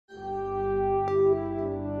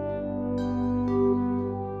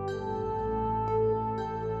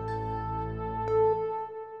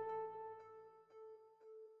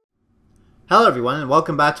Hello everyone and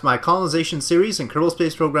welcome back to my colonization series in Kerbal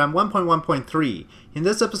Space Program 1.1.3. In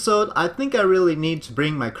this episode, I think I really need to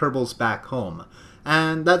bring my kerbals back home.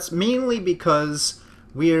 And that's mainly because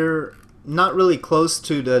we're not really close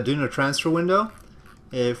to the Duna transfer window.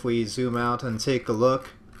 If we zoom out and take a look,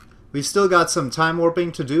 we've still got some time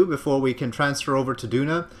warping to do before we can transfer over to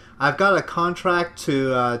Duna. I've got a contract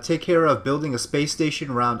to take care of building a space station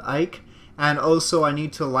around Ike. And also I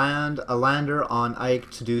need to land a lander on Ike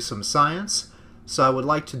to do some science. So I would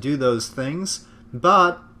like to do those things.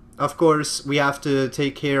 But, of course, we have to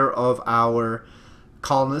take care of our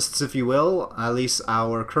colonists, if you will. At least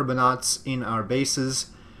our Kerbonauts in our bases.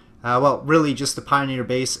 Well, really just the Pioneer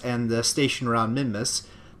base and the station around Minmus.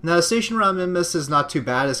 Now, the station around Minmus is not too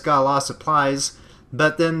bad. It's got a lot of supplies.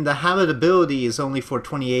 But then the habitability is only for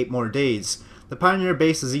 28 more days. The Pioneer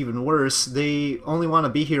base is even worse. They only want to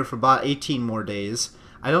be here for about 18 more days.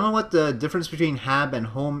 I don't know what the difference between Hab and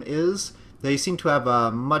Home is. They seem to have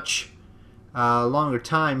a much longer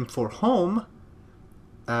time for Home.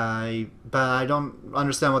 But I don't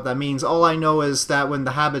understand what that means. All I know is that when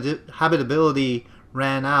the habitability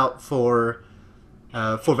ran out for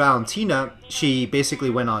Valentina, she basically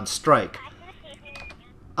went on strike.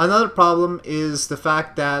 Another problem is the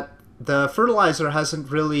fact that the fertilizer hasn't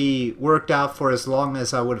really worked out for as long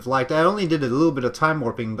as I would have liked. I only did a little bit of time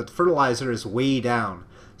warping, but the fertilizer is way down.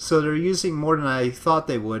 So they're using more than I thought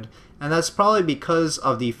they would, and that's probably because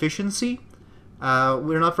of the efficiency.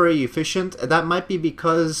 We're not very efficient. That might be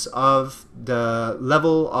because of the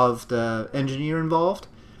level of the engineer involved,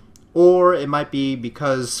 or it might be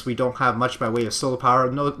because we don't have much by way of solar power.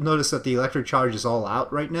 Notice that the electric charge is all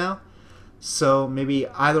out right now. So maybe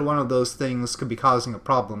either one of those things could be causing a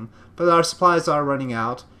problem. But our supplies are running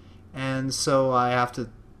out, and so I have to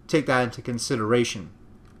take that into consideration.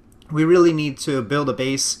 We really need to build a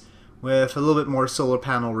base with a little bit more solar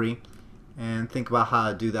panelry and think about how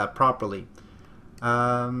to do that properly.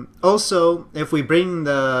 Also, if we bring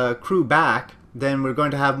the crew back, then we're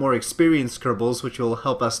going to have more experienced kerbals, which will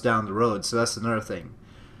help us down the road, so that's another thing.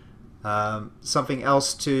 Something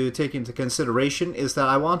else to take into consideration is that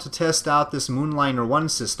I want to test out this Moonliner 1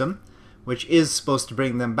 system, which is supposed to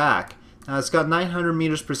bring them back. Now it's got 900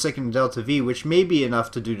 meters per second delta V, which may be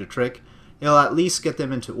enough to do the trick. It'll at least get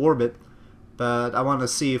them into orbit, but I want to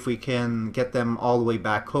see if we can get them all the way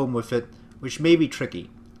back home with it, which may be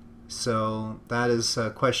tricky. So that is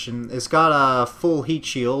a question. It's got a full heat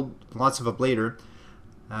shield, lots of ablator,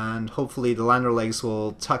 and hopefully the lander legs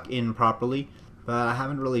will tuck in properly. But I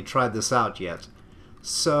haven't really tried this out yet.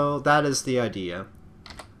 So that is the idea.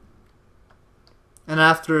 And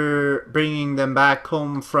after bringing them back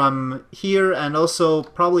home from here, and also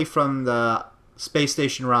probably from the space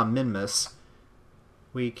station around Minmus,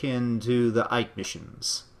 we can do the Ike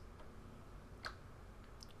missions.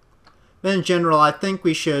 But in general, I think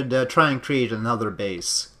we should try and create another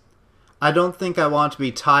base. I don't think I want to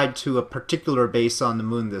be tied to a particular base on the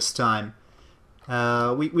moon this time.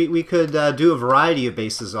 We could do a variety of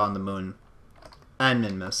bases on the moon and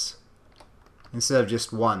Minmus instead of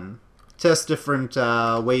just one. Test different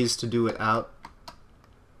ways to do it out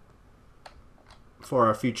for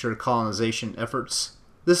our future colonization efforts.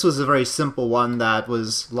 This was a very simple one that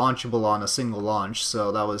was launchable on a single launch,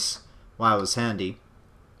 so that was why it was handy.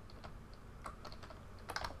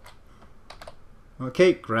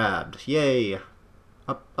 Okay, grabbed. Yay!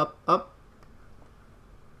 Up, up, up.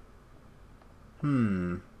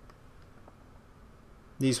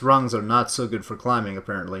 These rungs are not so good for climbing,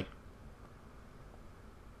 apparently.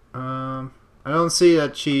 I don't see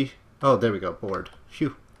that she... Oh, there we go, board.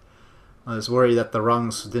 Phew. I was worried that the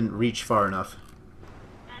rungs didn't reach far enough.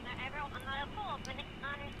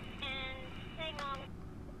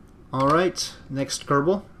 Alright, next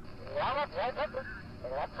Kerbal.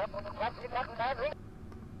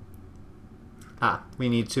 Ah, we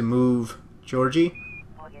need to move Georgie.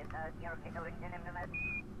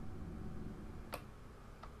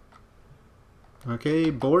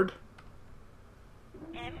 Okay, board.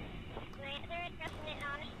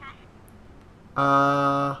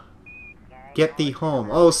 Get thee home.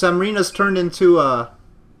 Oh, Samrina's turned into a...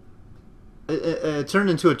 turned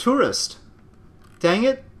into a tourist. Dang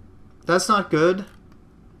it. That's not good.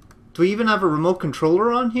 Do we even have a remote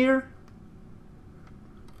controller on here?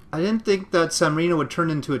 I didn't think that Samrina would turn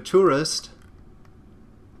into a tourist.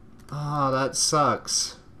 Ah, oh, that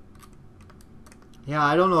sucks. Yeah,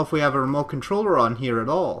 I don't know if we have a remote controller on here at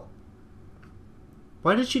all.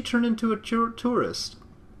 Why did she turn into a tourist?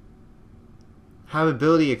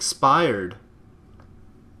 Habitability expired.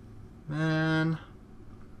 Man.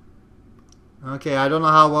 Okay, I don't know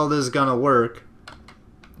how well this is gonna work.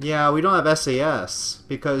 Yeah, we don't have SAS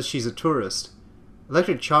because she's a tourist.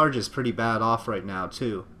 Electric charge is pretty bad off right now,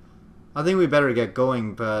 too. I think we better get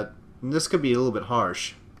going, but this could be a little bit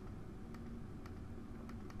harsh.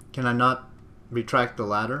 Can I not retract the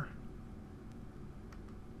ladder?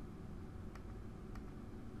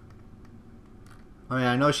 I mean,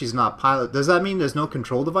 I know she's not pilot. Does that mean there's no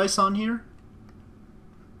control device on here?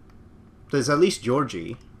 There's at least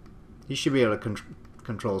Georgie. He should be able to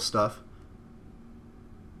control stuff.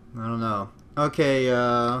 I don't know. Okay,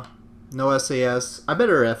 no SAS. I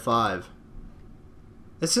better F5.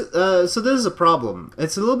 It's, so this is a problem.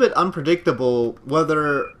 It's a little bit unpredictable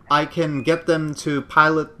whether I can get them to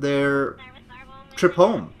pilot their trip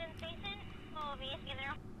home.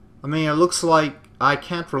 I mean, it looks like I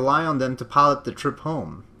can't rely on them to pilot the trip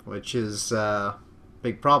home, which is a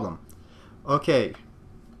big problem. Okay.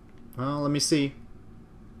 Well, let me see.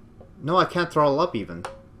 No, I can't throttle up even.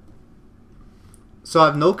 So I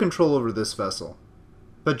have no control over this vessel.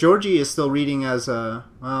 But Georgie is still reading as a...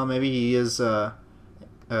 Well, maybe he is a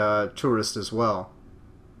tourist as well.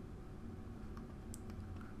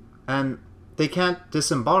 And they can't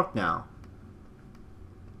disembark now.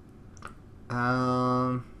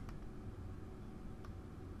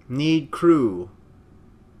 Need crew.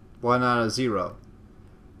 1 out of 0.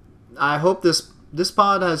 I hope this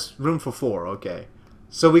pod has room for 4. Okay.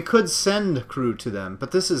 So we could send crew to them,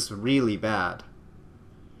 but this is really bad.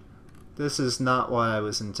 This is not what I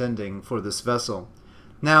was intending for this vessel.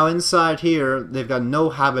 Now inside here, they've got no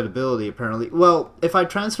habitability apparently. Well, if I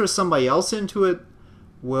transfer somebody else into it,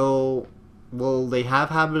 will they have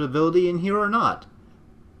habitability in here or not?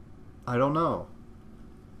 I don't know.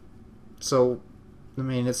 So, I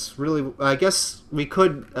mean, it's really... I guess we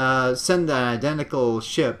could send an identical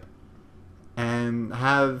ship and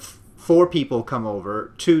have 4 people come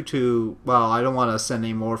over. 2 to... Well, I don't want to send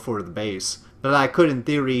any more for the base. But I could, in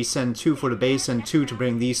theory, send 2 for the base and 2 to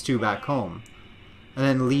bring these 2 back home. And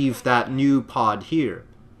then leave that new pod here.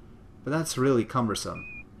 But that's really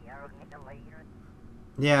cumbersome.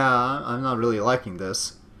 Yeah, I'm not really liking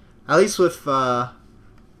this. At least with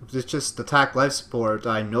just attack life support,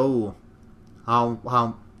 I know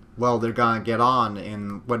how well they're gonna get on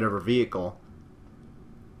in whatever vehicle.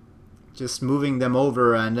 Just moving them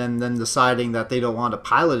over and then deciding that they don't want to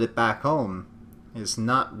pilot it back home is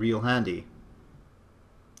not real handy.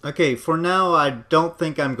 Okay, for now I don't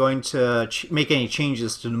think I'm going to make any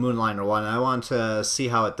changes to the Moonliner one. I want to see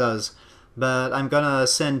how it does. But I'm going to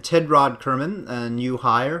send Ted Rod Kerman, a new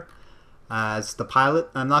hire, as the pilot.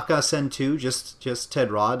 I'm not going to send 2, just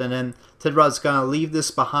Ted Rod. And then Ted Rod's going to leave this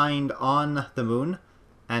behind on the moon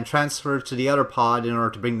and transfer to the other pod in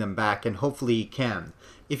order to bring them back. And hopefully he can.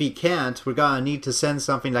 If he can't, we're going to need to send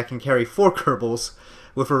something that can carry 4 Kerbals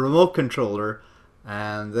with a remote controller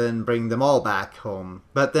and then bring them all back home.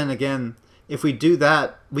 But then again, if we do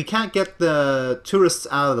that, we can't get the tourists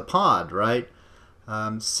out of the pod, right?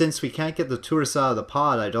 Since we can't get the tourists out of the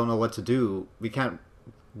pod, I don't know what to do. We can't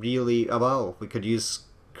really... well, we could use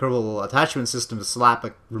Kerbal attachment system to slap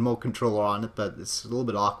a remote controller on it, but it's a little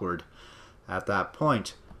bit awkward at that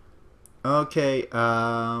point. Okay,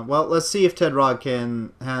 well, let's see if Ted Rod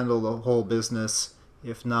can handle the whole business.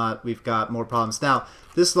 If not, we've got more problems. Now,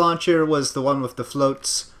 this launcher was the one with the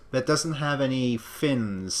floats that doesn't have any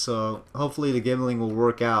fins, so hopefully the gimbling will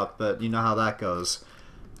work out, but you know how that goes.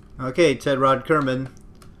 Okay, Ted Rod Kerman,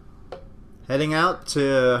 heading out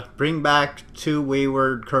to bring back 2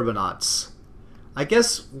 wayward Kerbonauts. I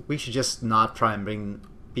guess we should just not try and bring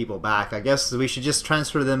people back. I guess we should just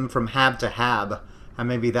transfer them from hab to hab, and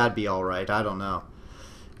maybe that'd be alright, I don't know.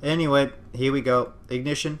 Anyway, here we go.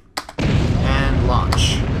 Ignition. And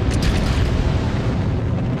launch.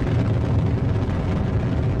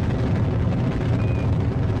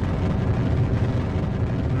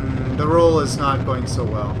 The roll is not going so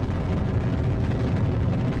well.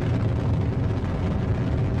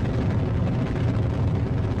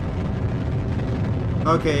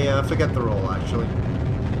 Okay, forget the roll, actually.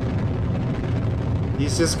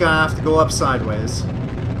 He's just gonna have to go up sideways.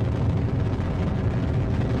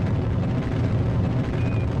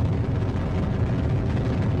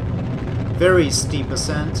 Very steep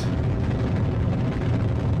ascent.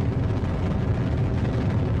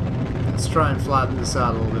 Let's try and flatten this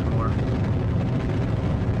out a little bit more.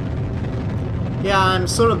 Yeah, I'm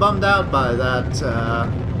sort of bummed out by that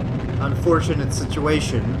unfortunate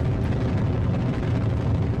situation.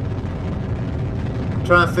 I'm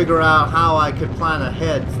trying to figure out how I could plan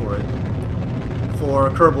ahead for it. For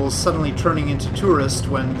Kerbals suddenly turning into tourists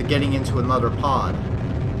when getting into another pod.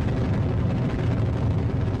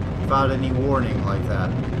 Without any warning like that.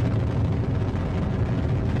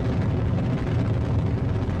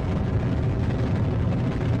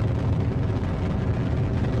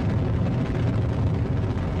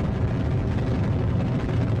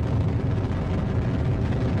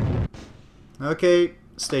 Okay,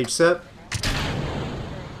 stage set.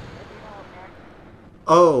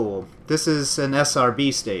 Oh, this is an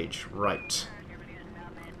SRB stage, right.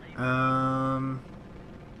 I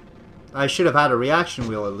should have had a reaction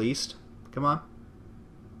wheel at least. Come on.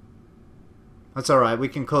 That's alright, we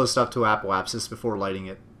can close stuff to apoapsis before lighting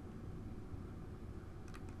it.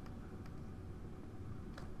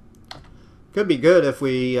 Could be good if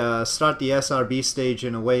we start the SRB stage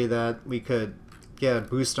in a way that we could get a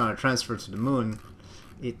boost on our transfer to the moon.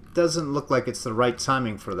 It doesn't look like it's the right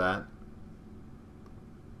timing for that.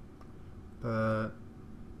 But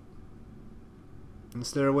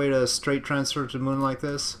is there a way to straight transfer to the moon like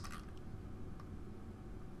this?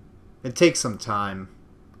 It takes some time.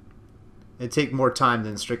 It'd take more time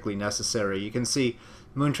than strictly necessary. You can see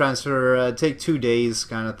moon transfer take 2 days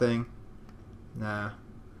kind of thing. Nah.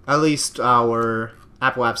 At least our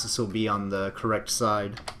apoapsis will be on the correct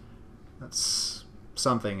side. That's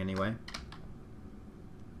something anyway.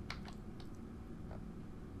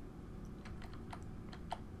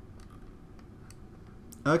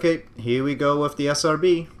 Okay, here we go with the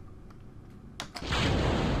SRB.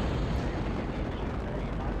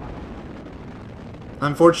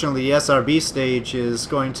 Unfortunately, the SRB stage is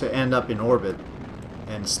going to end up in orbit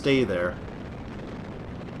and stay there.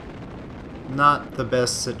 Not the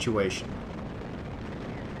best situation.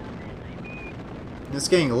 It's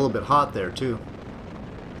getting a little bit hot there too.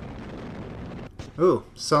 Ooh,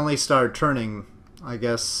 suddenly started turning. I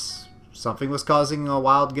guess something was causing a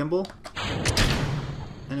wild gimbal.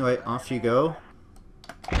 Anyway, off you go.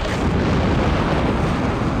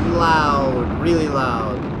 Loud, really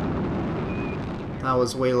loud. That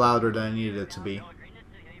was way louder than I needed it to be.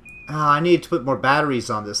 I need to put more batteries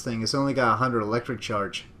on this thing. It's only got 100 electric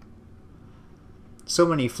charge. So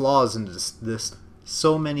many flaws in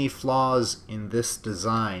so many flaws in this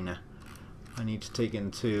design. I need to take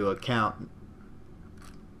into account.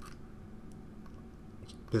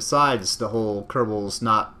 Besides the whole Kerbals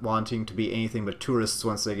not wanting to be anything but tourists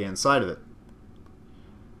once they get inside of it.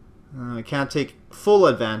 I can't take full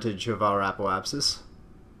advantage of our apoapsis.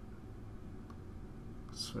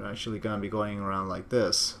 So we're actually going to be going around like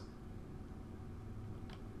this.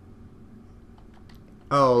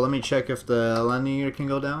 Oh, let me check if the landing gear can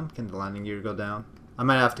go down. Can the landing gear go down? I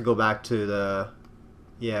might have to go back to the...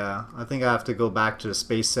 Yeah, I think I have to go back to the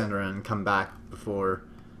Space Center and come back before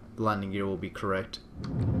the landing gear will be correct.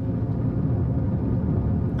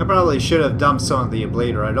 I probably should have dumped some of the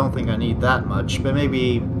ablator. I don't think I need that much, but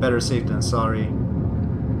maybe better safe than sorry.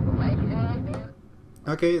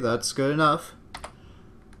 Okay, that's good enough.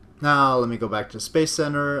 Now let me go back to the Space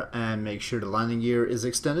Center and make sure the landing gear is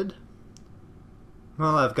extended.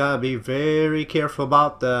 Well, I've got to be very careful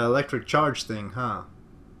about the electric charge thing, huh?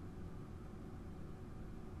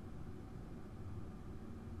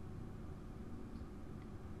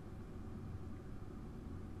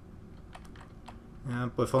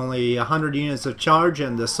 Yep, with only 100 units of charge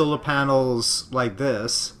and the solar panels like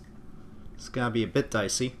this, it's gonna be a bit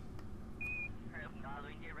dicey.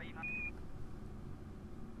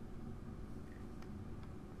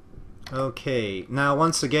 Okay, now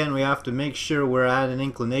once again we have to make sure we're at an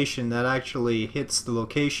inclination that actually hits the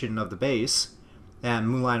location of the base. And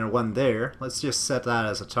Moonliner 1 there. Let's just set that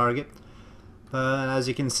as a target. But as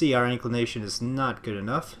you can see, our inclination is not good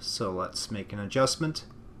enough, so let's make an adjustment.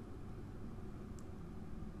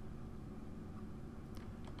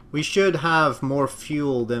 We should have more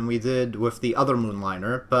fuel than we did with the other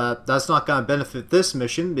Moonliner, but that's not going to benefit this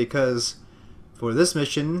mission because for this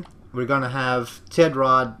mission we're going to have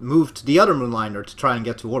Tedrod move to the other Moonliner to try and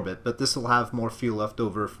get to orbit, but this will have more fuel left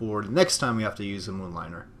over for the next time we have to use a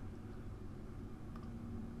Moonliner.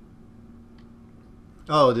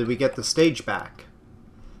 Oh, did we get the stage back?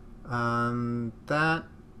 That...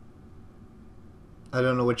 I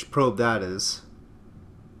don't know which probe that is.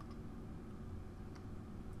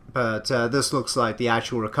 But this looks like the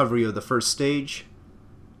actual recovery of the first stage.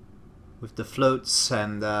 With the floats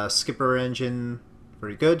and the skipper engine.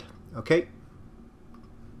 Very good. Okay.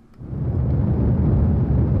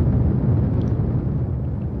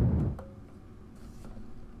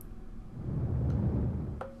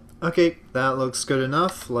 Okay, that looks good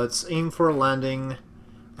enough. Let's aim for a landing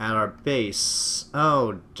at our base.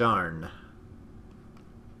 Oh, darn.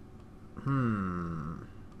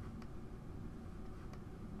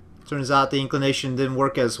 Turns out the inclination didn't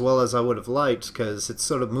work as well as I would have liked because it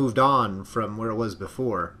sort of moved on from where it was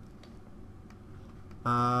before.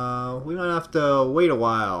 We might have to wait a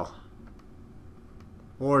while.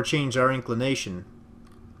 Or change our inclination.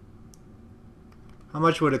 How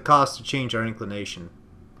much would it cost to change our inclination?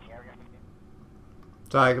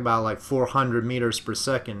 Talk about like 400 meters per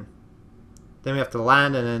second. Then we have to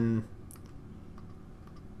land and then...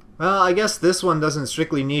 Well, I guess this one doesn't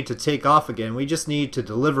strictly need to take off again. We just need to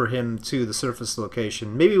deliver him to the surface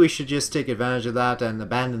location. Maybe we should just take advantage of that and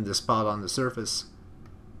abandon this pod on the surface.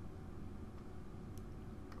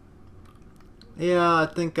 Yeah, I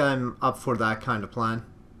think I'm up for that kind of plan.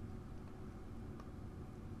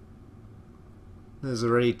 This has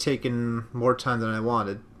already taken more time than I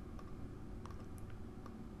wanted.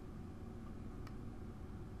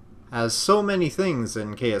 As so many things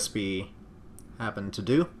in KSP happen to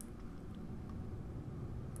do.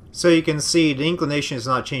 So you can see the inclination is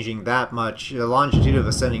not changing that much. The longitude of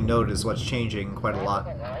ascending node is what's changing quite a lot.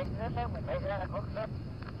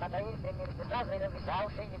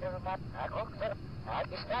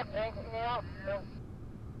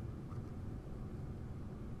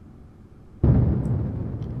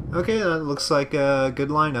 Okay, that looks like a good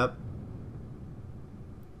lineup.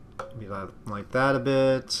 Maybe like that a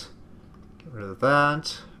bit. Get rid of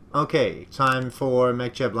that. Okay, time for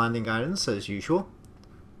MechJeb landing guidance as usual.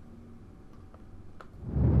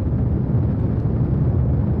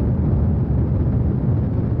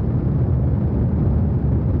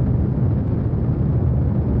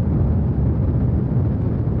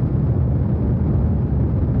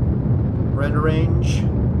 Render range.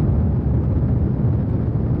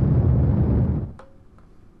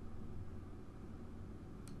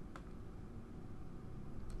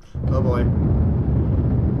 Oh boy.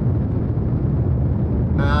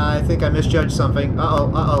 I think I misjudged something.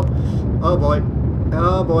 Uh-oh, uh-oh. Oh boy.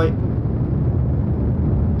 Oh boy.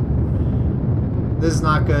 This is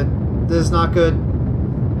not good. This is not good.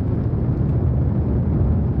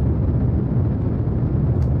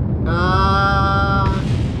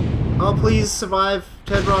 Oh, please survive,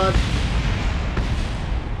 Tedrod.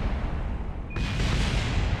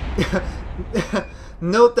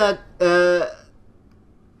 Note that our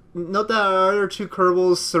other two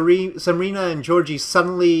Kerbals, Serena and Georgie,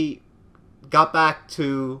 suddenly got back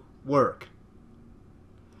to work.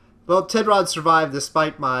 Well, Tedrod survived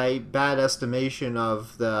despite my bad estimation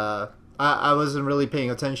of the... I wasn't really paying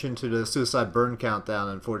attention to the suicide burn countdown,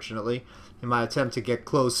 unfortunately, in my attempt to get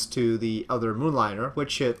close to the other Moonliner,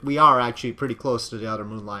 which we are actually pretty close to the other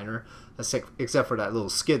Moonliner, except for that little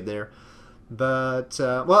skid there. But,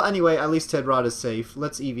 well, anyway, at least Tedrod is safe.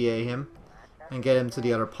 Let's EVA him and get him to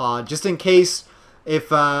the other pod, just in case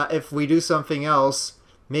if we do something else,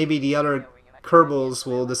 maybe the other Kerbals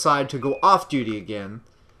will decide to go off duty again.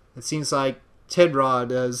 It seems like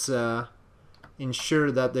Tedrod has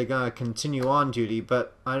ensured that they're gonna continue on duty,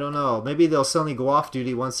 but I don't know. Maybe they'll suddenly go off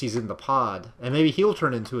duty once he's in the pod, and maybe he'll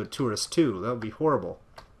turn into a tourist too. That would be horrible.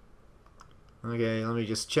 Okay, let me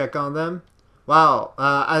just check on them. Wow,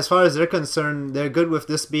 as far as they're concerned, they're good with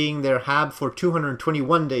this being their hab for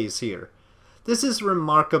 221 days here. This is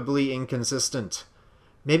remarkably inconsistent.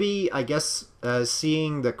 Maybe, I guess,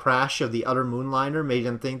 seeing the crash of the other Moonliner made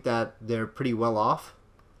them think that they're pretty well off.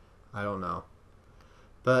 I don't know.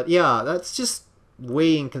 But yeah, that's just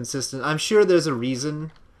way inconsistent. I'm sure there's a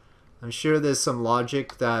reason. I'm sure there's some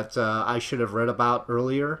logic that I should have read about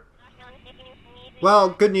earlier. Well,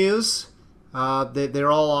 good news.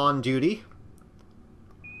 They're all on duty.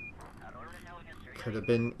 Could have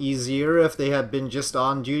been easier if they had been just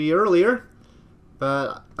on duty earlier.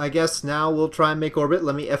 But I guess now we'll try and make orbit.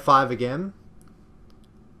 Let me F5 again.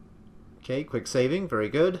 Okay, quick saving. Very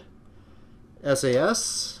good.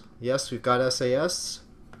 SAS. Yes, we've got SAS.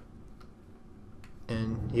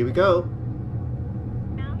 And here we go.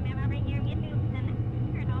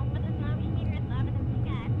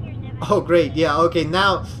 Oh, great. Yeah, okay.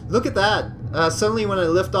 Now, look at that. Suddenly when I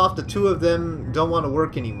lift off, the two of them don't want to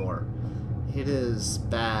work anymore. It is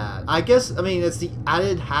bad. I guess, I mean, it's the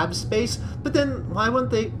added hab space, but then why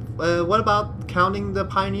wouldn't they... what about counting the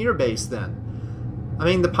Pioneer base then? I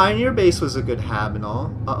mean, the Pioneer base was a good hab and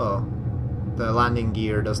all. Uh-oh. The landing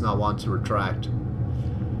gear does not want to retract.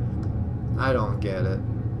 I don't get it.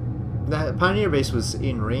 That Pioneer base was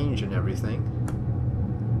in range and everything.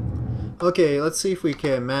 Okay, let's see if we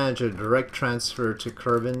can manage a direct transfer to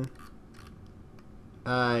Kerbin.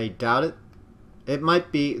 I doubt it. It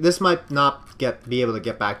might be... This might not be able to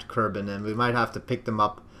get back to Kerbin, and we might have to pick them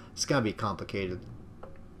up. It's gonna be complicated.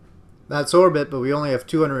 That's orbit, but we only have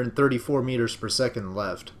 234 meters per second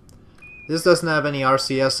left. This doesn't have any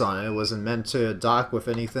RCS on it. It wasn't meant to dock with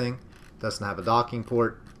anything. Doesn't have a docking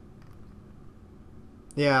port.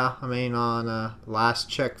 Yeah, I mean, on last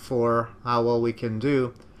check for how well we can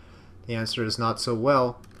do, the answer is not so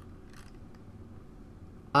well.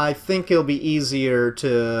 I think it'll be easier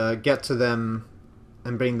to get to them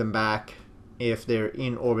and bring them back if they're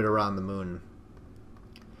in orbit around the moon.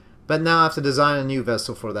 But now I have to design a new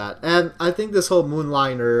vessel for that. And I think this whole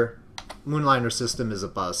Moonliner system is a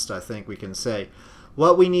bust, I think we can say.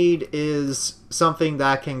 What we need is something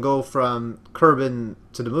that can go from Kerbal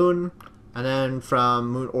to the moon, and then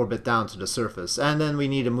from moon orbit down to the surface. And then we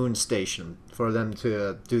need a moon station for them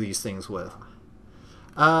to do these things with.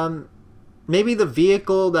 Maybe the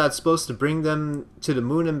vehicle that's supposed to bring them to the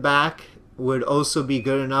moon and back would also be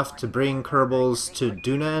good enough to bring Kerbals to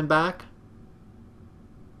Duna and back.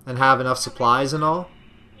 And have enough supplies and all.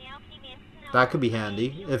 That could be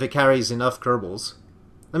handy if it carries enough Kerbals.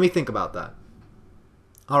 Let me think about that.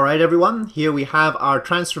 Alright everyone, here we have our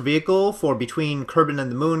transfer vehicle for between Kerbal and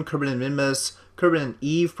the moon, Kerbal and Minmus, Kerbal and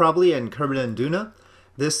Eve probably, and Kerbal and Duna.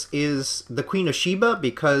 This is the Queen of Sheba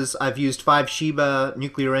because I've used 5 Sheba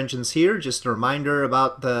nuclear engines here. Just a reminder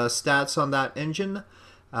about the stats on that engine.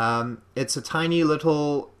 It's a tiny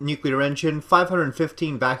little nuclear engine,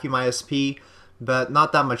 515 vacuum ISP, but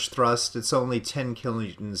not that much thrust. It's only 10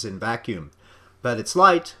 kilonewtons in vacuum. But it's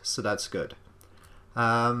light, so that's good.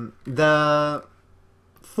 The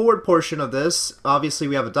forward portion of this, obviously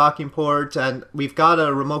we have a docking port, and we've got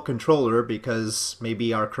a remote controller because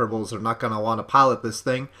maybe our Kerbals are not going to want to pilot this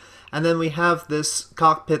thing. And then we have this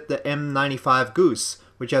cockpit, the M95 Goose,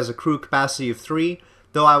 which has a crew capacity of 3,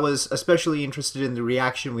 though I was especially interested in the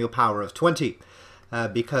reaction wheel power of 20,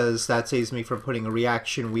 because that saves me from putting a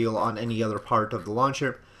reaction wheel on any other part of the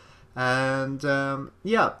launcher. And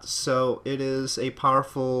yeah, so it is a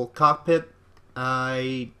powerful cockpit.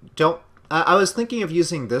 I was thinking of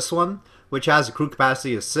using this one, which has a crew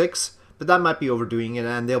capacity of 6, but that might be overdoing it,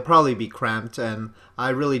 and they'll probably be cramped, and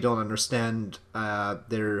I really don't understand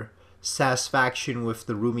their satisfaction with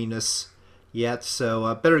the roominess yet,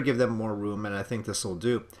 so better give them more room, and I think this will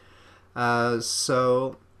do.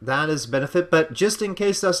 So that is a benefit, but just in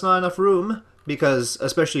case that's not enough room, because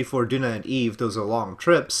especially for Duna and Eve, those are long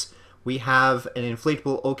trips, we have an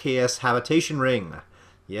inflatable OKS habitation ring.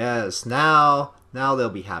 Yes, now they'll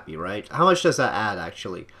be happy, right? How much does that add,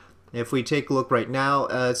 actually? If we take a look right now,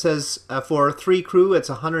 it says for 3 crew, it's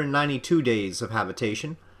 192 days of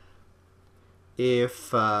habitation.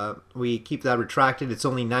 If we keep that retracted, it's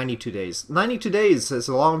only 92 days. 92 days is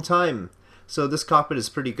a long time, so this cockpit is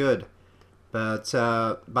pretty good. But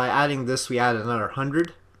by adding this, we add another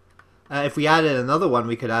 100. If we added another one,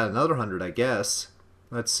 we could add another 100, I guess.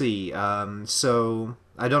 Let's see. So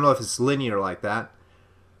I don't know if it's linear like that.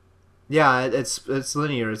 Yeah, it's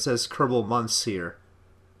linear. It says Kerbal months here.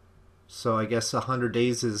 So I guess 100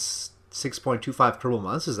 days is 6.25 Kerbal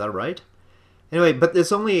months. Is that right? Anyway, but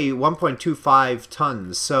it's only 1.25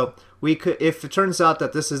 tons. So we could, if it turns out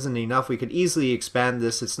that this isn't enough, we could easily expand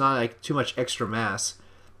this. It's not like too much extra mass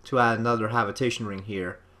to add another habitation ring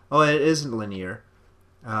here. Oh, it isn't linear.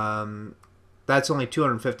 That's only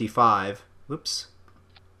 255. Whoops.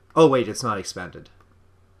 Oh wait, it's not expanded.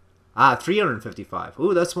 Ah, 355.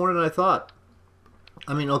 Ooh, that's more than I thought.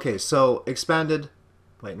 I mean, okay, so expanded.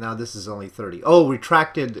 Wait, now this is only 30. Oh,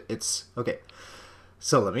 retracted, it's... Okay.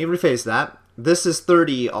 So let me rephrase that. This is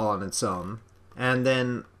 30 all on its own. And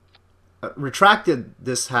then retracted,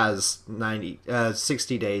 this has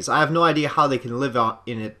 60 days. I have no idea how they can live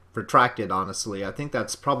in it retracted, honestly. I think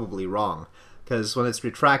that's probably wrong. Because when it's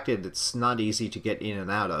retracted, it's not easy to get in and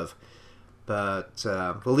out of. But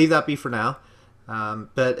we'll leave that be for now.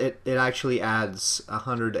 But it actually adds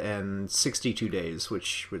 162 days,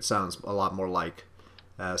 which sounds a lot more like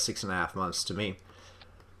 6.5 months to me.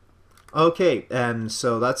 Okay, and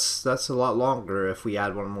so that's a lot longer if we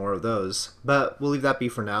add one more of those. But we'll leave that be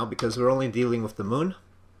for now because we're only dealing with the moon.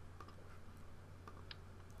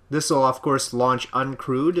 This will, of course, launch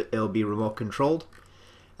uncrewed. It'll be remote controlled.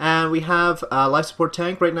 And we have a life support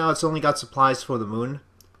tank. Right now it's only got supplies for the moon,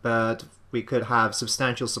 but we could have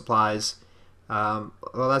substantial supplies. Well,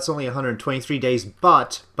 that's only 123 days,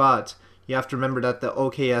 but you have to remember that the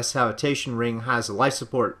OKS habitation ring has a life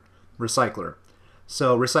support recycler.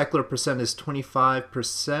 So recycler percent is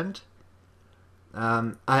 25%.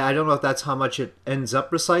 I don't know if that's how much it ends up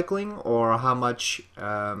recycling or how much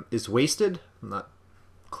is wasted. I'm not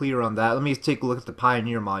clear on that. Let me take a look at the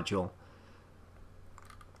Pioneer module.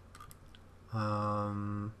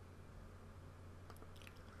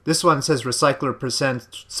 This one says recycler percent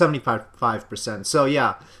 75%. So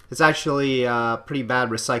yeah, it's actually a pretty bad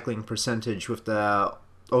recycling percentage with the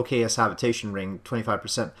OKS habitation ring,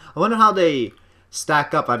 25%. I wonder how they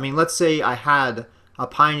stack up. I mean, let's say I had a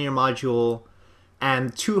Pioneer module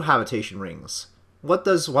and 2 habitation rings. What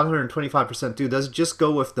does 125% do? Does it just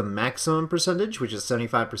go with the maximum percentage, which is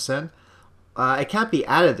 75%? It can't be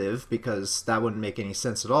additive because that wouldn't make any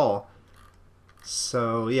sense at all.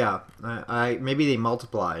 So yeah, maybe they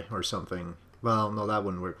multiply or something. Well, no, that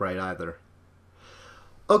wouldn't work right either.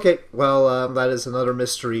 Okay, well, that is another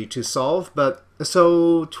mystery to solve, but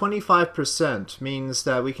so 25% means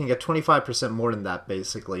that we can get 25% more than that,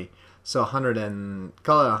 basically. So 100 and,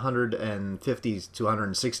 call it 150 to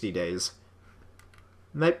 160 days.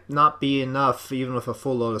 Might not be enough, even with a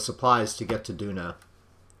full load of supplies, to get to Duna.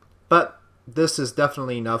 But this is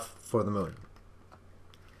definitely enough for the moon.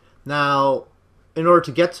 Now, in order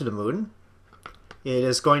to get to the moon, it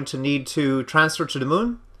is going to need to transfer to the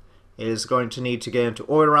moon. It is going to need to get into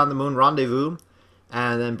orbit around the moon, rendezvous,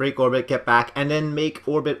 and then break orbit, get back, and then make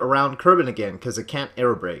orbit around Kerbal again, because it can't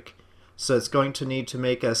air brake. So it's going to need to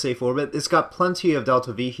make a safe orbit. It's got plenty of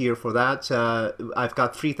delta V here for that. I've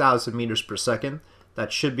got 3,000 meters per second.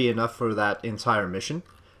 That should be enough for that entire mission,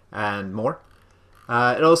 and more.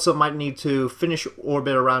 It also might need to finish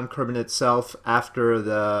orbit around Kerbal itself after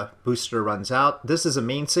the booster runs out. This is a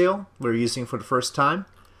mainsail we're using for the first time.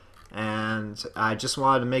 And I just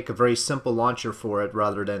wanted to make a very simple launcher for it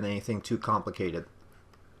rather than anything too complicated.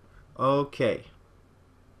 Okay.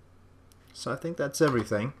 So I think that's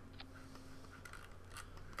everything.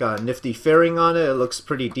 Got a nifty fairing on it. It looks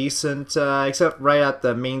pretty decent, except right at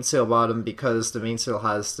the mainsail bottom because the mainsail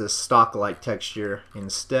has this stock-like texture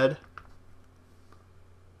instead.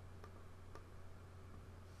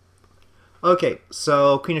 Okay,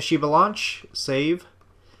 so Queen of Sheba launch, save.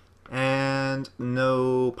 And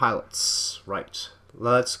no pilots. Right.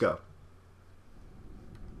 Let's go.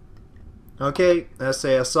 Okay,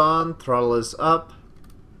 SAS on. Throttle is up.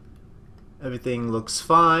 Everything looks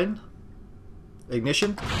fine.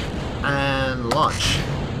 Ignition. And launch.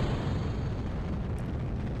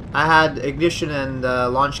 I had ignition and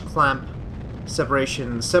launch clamp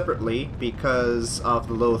separation separately because of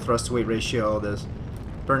the low thrust-to-weight ratio. There's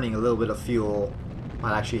burning a little bit of fuel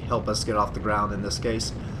might actually help us get off the ground in this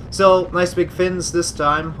case. So, nice big fins this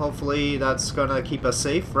time. Hopefully that's gonna keep us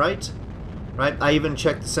safe, right? Right? I even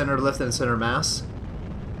checked the center lift and center mass.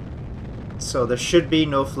 So there should be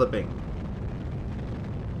no flipping.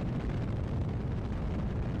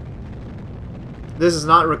 This is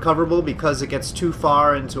not recoverable because it gets too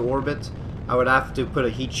far into orbit. I would have to put a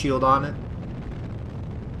heat shield on it.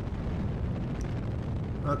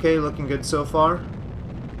 Okay, looking good so far.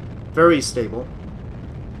 Very stable.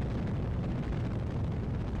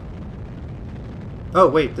 Oh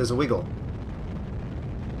wait, there's a wiggle.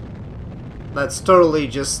 That's totally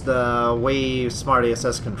just the way Smart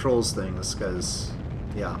ASS controls things, because,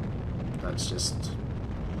 yeah, that's just...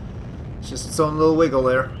 it's just its own little wiggle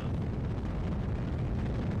there.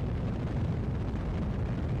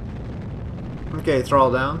 Okay,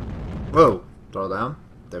 throttle down. Whoa, throttle down.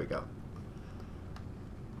 There we go.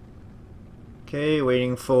 Okay,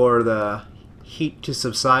 waiting for the heat to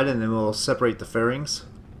subside and then we'll separate the fairings.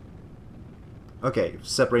 Okay,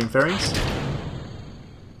 separating fairings.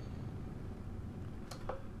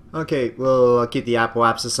 Okay, we'll keep the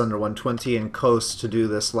apoapsis under 120 and coast to do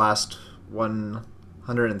this last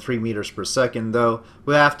 103 meters per second, though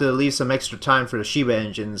we'll have to leave some extra time for the Sheba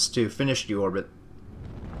engines to finish the orbit.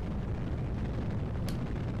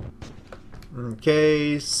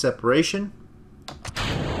 Okay, separation.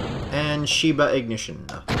 And Sheba ignition.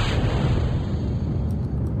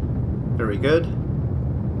 Very good.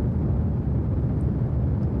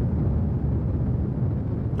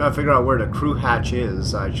 Gotta figure out where the crew hatch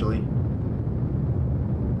is, actually.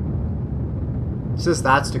 It says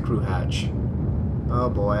that's the crew hatch. Oh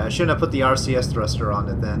boy, I shouldn't have put the RCS thruster on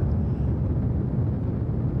it then.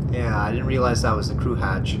 Yeah, I didn't realize that was the crew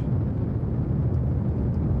hatch.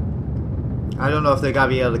 I don't know if they're gonna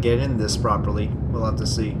be able to get in this properly. We'll have to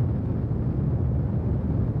see.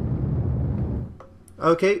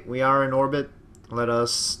 Okay, we are in orbit. Let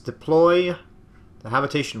us deploy the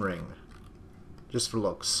habitation ring. Just for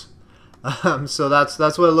looks. So that's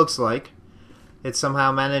what it looks like. It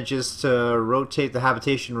somehow manages to rotate the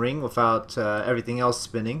habitation ring without everything else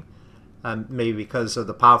spinning. Maybe because of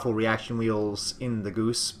the powerful reaction wheels in the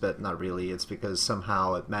Goose, but not really. It's because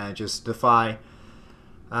somehow it manages to defy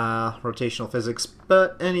rotational physics.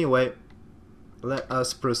 But anyway, let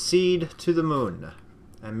us proceed to the moon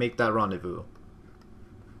and make that rendezvous.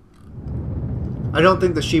 I don't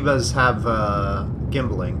think the Shebas have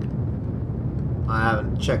gimbaling. I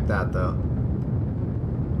haven't checked that though.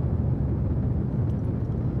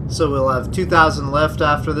 So we'll have 2,000 left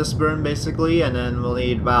after this burn basically, and then we'll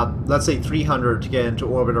need about, let's say 300 to get into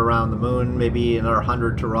orbit around the moon, maybe another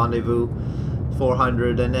 100 to rendezvous,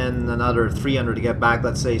 400, and then another 300 to get back,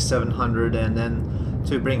 let's say 700, and then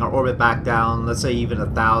to bring our orbit back down, let's say even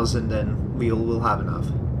 1,000, and we'll have enough.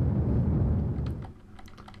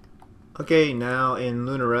 Okay, now in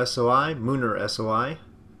Lunar SOI, Mooner SOI.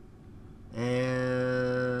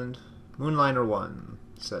 And Moonliner 1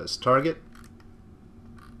 says target.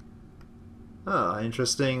 Oh,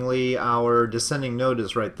 interestingly, our descending node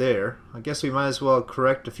is right there. I guess we might as well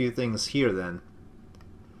correct a few things here then.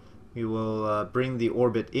 We will bring the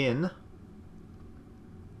orbit in.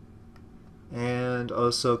 And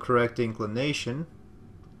also correct inclination.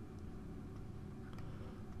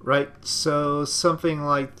 Right, so something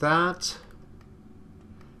like that.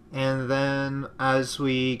 And then as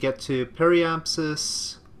we get to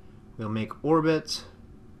periapsis, we'll make orbit.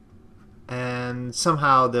 And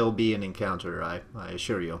somehow there'll be an encounter, I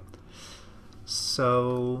assure you.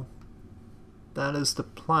 So that is the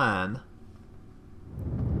plan.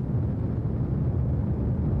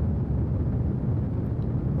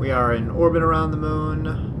 We are in orbit around the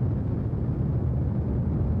moon.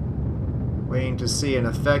 Waiting to see an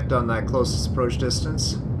effect on that closest approach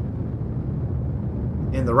distance.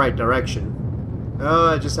 In the right direction. Oh,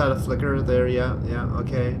 I just had a flicker there, yeah,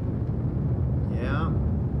 okay. Yeah.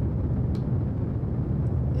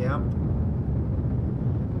 Yep.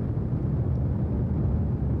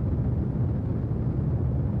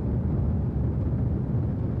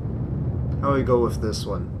 How do we go with this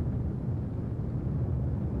one?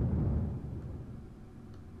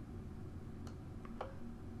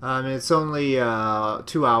 It's only a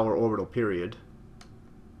 2-hour orbital period.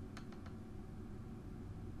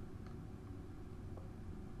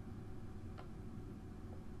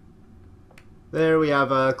 There we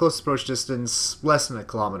have a close approach distance, less than a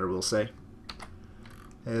kilometer, we'll say.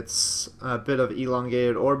 It's a bit of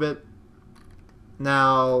elongated orbit.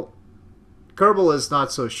 Now, Kerbal is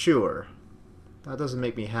not so sure. That doesn't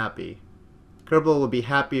make me happy. Kerbal will be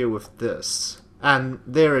happier with this. And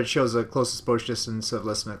there it shows a closest approach distance of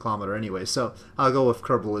less than a kilometer anyway, so I'll go with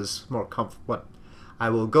Kerbal is more I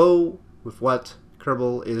will go with what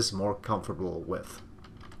Kerbal is more comfortable with.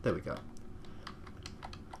 There we go.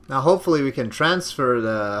 Now hopefully we can transfer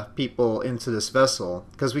the people into this vessel,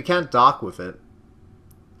 because we can't dock with it.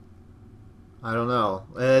 I don't know.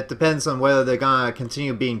 It depends on whether they're gonna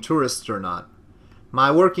continue being tourists or not. My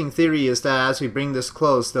working theory is that as we bring this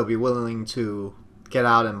close, they'll be willing to get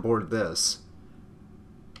out and board this.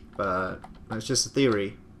 But that's just a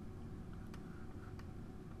theory.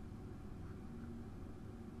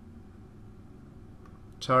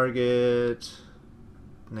 Target,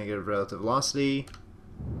 negative relative velocity.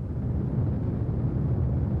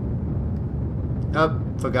 Oh,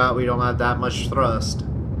 forgot we don't have that much thrust.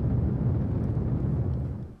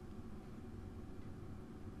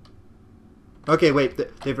 Okay, wait,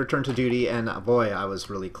 they've returned to duty, and boy, I was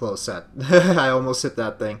really close at. I almost hit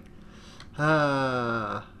that thing.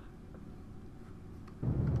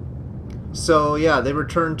 So yeah, they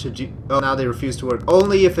returned to oh, now they refuse to work.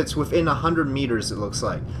 Only if it's within 100 meters, it looks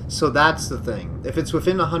like. So that's the thing. If it's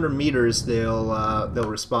within 100 meters, they'll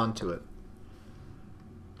respond to it.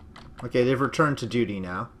 Okay, they've returned to duty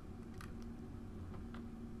now.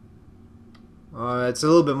 It's a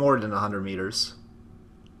little bit more than 100 meters.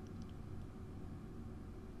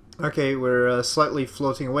 Okay, we're slightly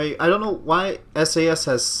floating away. I don't know why SAS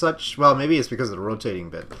has such... Well, maybe it's because of the rotating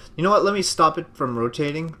bit. You know what? Let me stop it from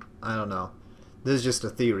rotating. I don't know. This is just a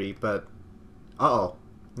theory, but... Uh-oh.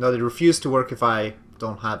 No, they refuse to work if I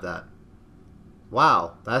don't have that.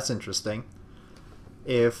 Wow, that's interesting.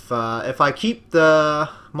 If I keep the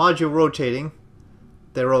module rotating,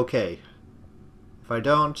 they're okay. If I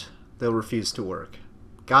don't, they'll refuse to work.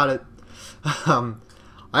 Got it. I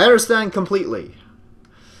understand completely.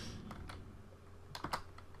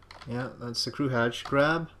 Yeah, that's the crew hatch.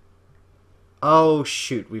 Grab. Oh,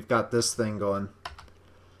 shoot. We've got this thing going.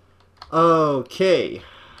 Okay.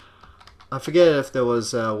 I forget if there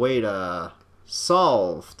was a way to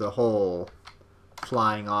solve the whole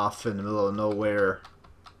flying off in the middle of nowhere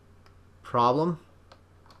problem.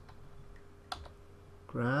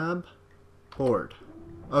 Grab. Board.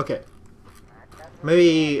 Okay.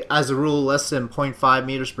 Maybe, as a rule, less than 0.5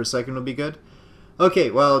 meters per second would be good.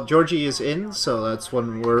 Okay, well, Georgie is in, so that's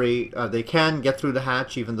one worry. They can get through the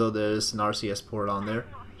hatch, even though there's an RCS port on there.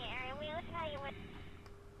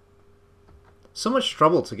 So much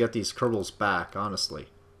trouble to get these kerbals back, honestly.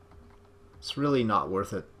 It's really not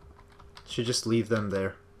worth it. Should just leave them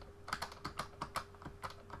there.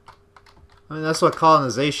 I mean, that's what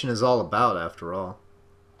colonization is all about, after all.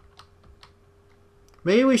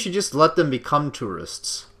 Maybe we should just let them become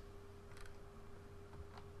tourists.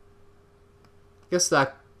 I guess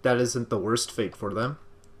that isn't the worst fate for them.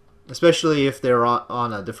 Especially if they're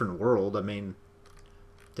on a different world. I mean,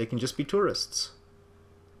 they can just be tourists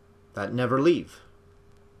that never leave.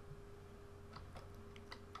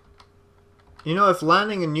 You know, if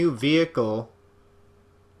landing a new vehicle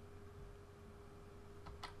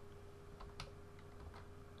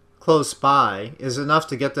close by is enough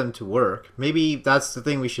to get them to work. Maybe that's the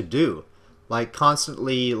thing we should do. Like,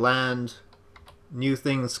 constantly land new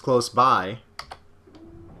things close by.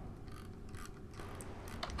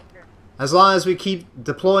 As long as we keep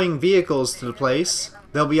deploying vehicles to the place,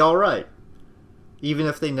 they'll be alright. Even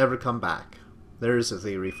if they never come back. There's a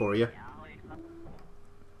theory for you.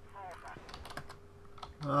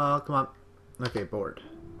 Oh, come on. Okay, board.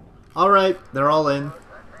 Alright, they're all in.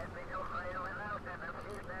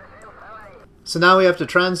 So now we have to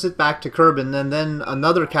transit back to Kerbal, and then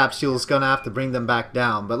another capsule is going to have to bring them back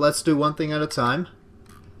down. But let's do one thing at a time.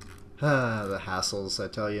 The hassles, I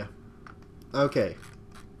tell you. Okay.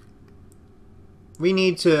 We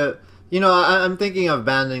need to... You know, I'm thinking of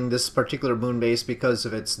abandoning this particular moon base because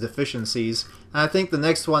of its deficiencies. And I think the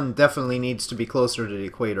next one definitely needs to be closer to the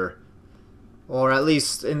equator. Or at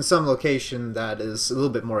least in some location that is a little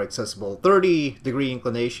bit more accessible. 30-degree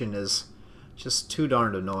inclination is just too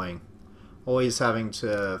darned annoying. Always having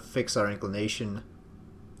to fix our inclination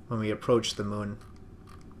when we approach the moon.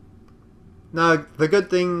 Now, the good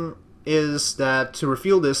thing is that to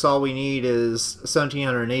refuel this, all we need is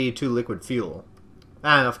 1782 liquid fuel.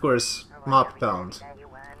 And, of course, mop propellant.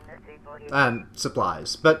 And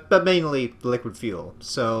supplies. But mainly liquid fuel.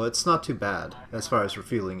 So it's not too bad as far as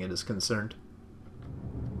refueling it is concerned.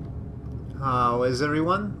 How is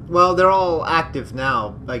everyone? Well, they're all active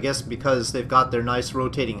now, I guess because they've got their nice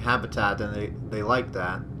rotating habitat and they like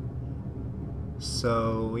that.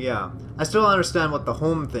 So, yeah. I still don't understand what the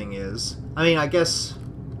home thing is. I mean, I guess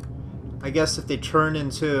if they turn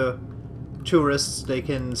into tourists, they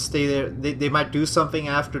can stay there. They might do something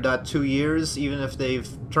after that 2 years, even if they've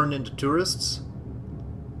turned into tourists.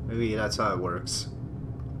 Maybe that's how it works.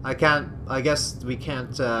 I guess we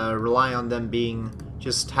can't rely on them being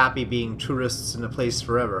just happy being tourists in a place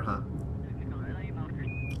forever, huh?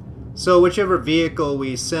 So whichever vehicle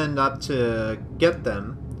we send up to get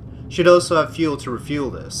them should also have fuel to refuel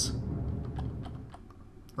this.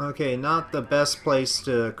 Okay, not the best place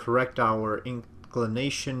to correct our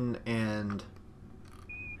inclination and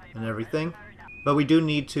everything, but we do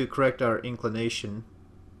need to correct our inclination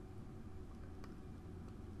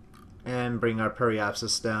and bring our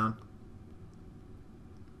periapsis down.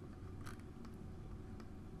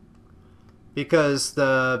 Because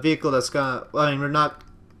the vehicle that's gonna... Well, I mean, we're not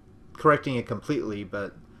correcting it completely,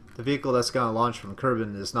 but the vehicle that's gonna launch from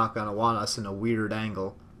Kerbal is not gonna want us in a weird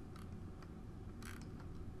angle.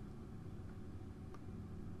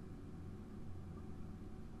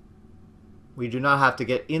 We do not have to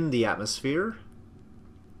get in the atmosphere.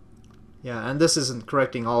 Yeah, and this isn't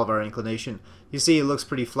correcting all of our inclination. You see, it looks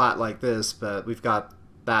pretty flat like this, but we've got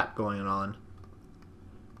that going on,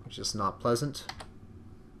 which is not pleasant.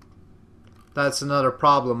 That's another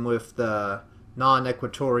problem with the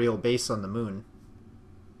non-equatorial base on the moon.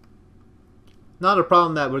 Not a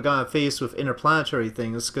problem that we're going to face with interplanetary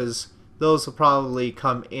things, because those will probably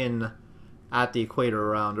come in at the equator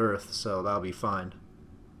around Earth, so that'll be fine.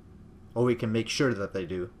 Or we can make sure that they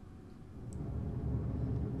do.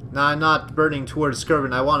 Now, I'm not burning towards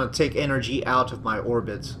Kerbal. I want to take energy out of my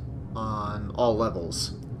orbit on all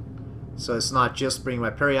levels. So it's not just bringing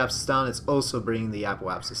my periapsis down, it's also bringing the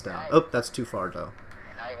apoapsis down. Oh, that's too far though.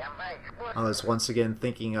 I was once again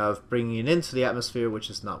thinking of bringing it into the atmosphere,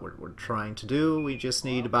 which is not what we're trying to do. We just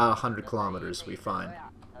need about 100 kilometers to be fine.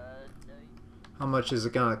 How much is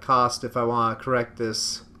it going to cost if I want to correct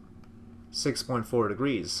this 6.4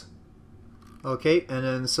 degrees? Okay, and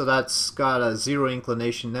then so that's got a 0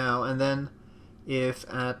 inclination now, and then if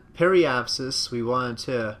at periapsis we wanted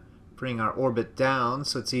to bring our orbit down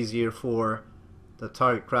so it's easier for the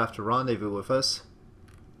target craft to rendezvous with us,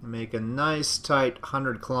 make a nice tight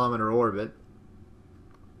 100-kilometer orbit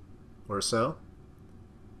or so.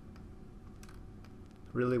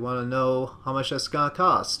 Really want to know how much that's gonna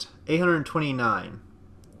cost. 829.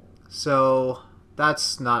 So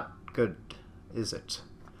that's not good, is it?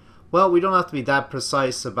 Well, we don't have to be that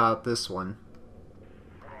precise about this one.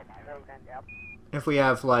 If we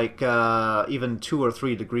have like even 2 or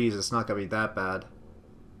 3 degrees, it's not going to be that bad.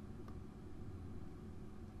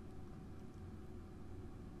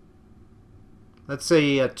 Let's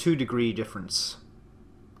say a 2-degree difference.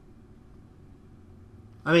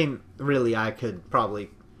 I mean, really, I could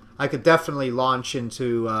definitely launch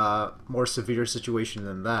into a more severe situation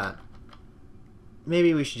than that.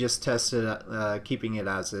 Maybe we should just test it, keeping it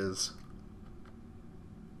as is.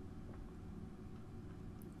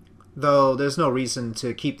 Though there's no reason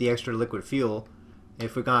to keep the extra liquid fuel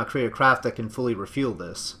if we're going to create a craft that can fully refuel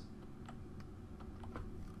this.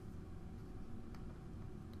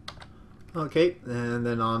 Okay, and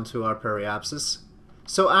then on to our periapsis.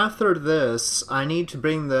 So after this, I need to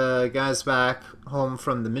bring the guys back home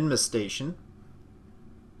from the Minmus station.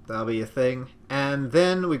 That'll be a thing. And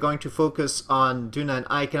then we're going to focus on Duna and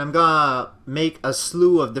Ike, and I'm gonna make a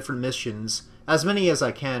slew of different missions, as many as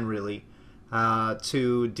I can really,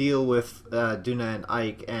 to deal with Duna and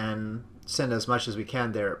Ike and send as much as we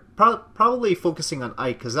can there. Probably focusing on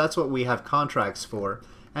Ike, because that's what we have contracts for.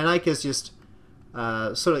 And Ike is just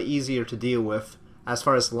sort of easier to deal with as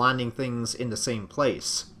far as landing things in the same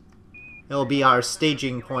place. It'll be our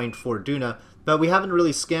staging point for Duna, but we haven't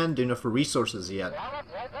really scanned Duna for resources yet.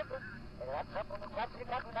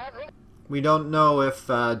 We don't know if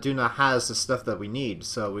Duna has the stuff that we need,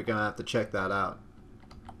 so we're gonna have to check that out.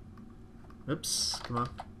 Oops, come on.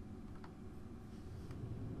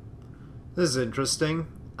 This is interesting.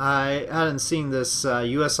 I hadn't seen this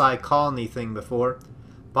USI colony thing before.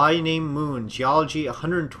 Body name Moon, geology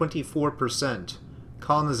 124%,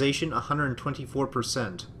 colonization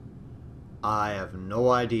 124%. I have no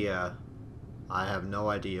idea. I have no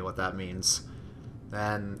idea what that means.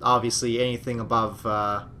 And obviously anything above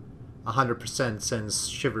 100% sends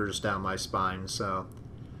shivers down my spine, so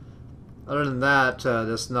other than that,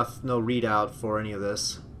 there's no readout for any of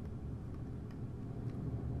this.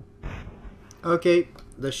 Okay,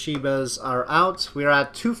 the Shibas are out. We're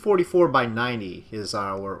at 244 by 90 is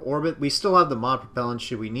our orbit. We still have the mod propellant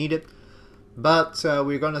should we need it, but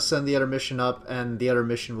we're going to send the other mission up, and the other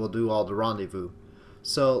mission will do all the rendezvous.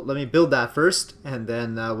 So let me build that first, and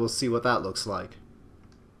then we'll see what that looks like.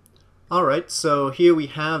 Alright, so here we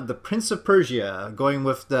have the Prince of Persia, going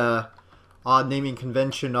with the odd naming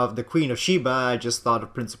convention of the Queen of Sheba. I just thought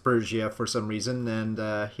of Prince of Persia for some reason,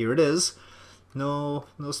 and here it is. No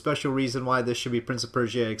special reason why this should be Prince of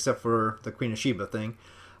Persia except for the Queen of Sheba thing.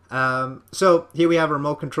 So here we have a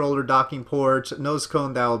remote controller, docking port, nose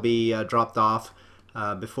cone that will be dropped off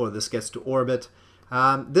before this gets to orbit.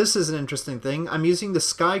 This is an interesting thing. I'm using the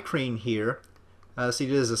sky crane here. See,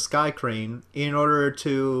 it is a sky crane in order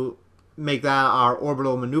to make that our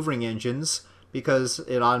orbital maneuvering engines, because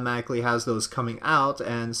it automatically has those coming out,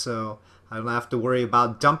 and so I don't have to worry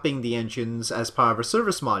about dumping the engines as part of a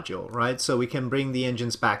service module, right? So we can bring the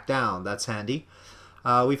engines back down. That's handy.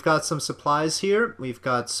 We've got some supplies here. We've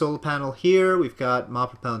got solar panel here. We've got mod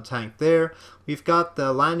propellant tank there. We've got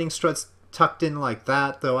the landing struts tucked in like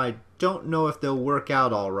that, though I don't know if they'll work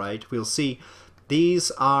out all right. We'll see.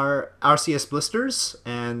 These are RCS blisters,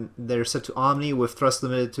 and they're set to Omni with thrust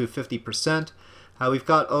limited to 50%. We've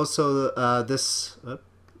got also this,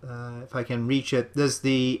 if I can reach it, there's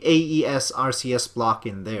the AES RCS block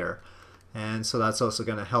in there. And so that's also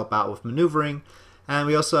going to help out with maneuvering. And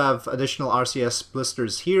we also have additional RCS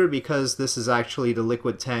blisters here because this is actually the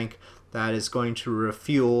liquid tank that is going to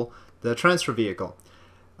refuel the transfer vehicle.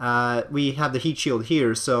 We have the heat shield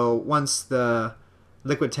here, so once the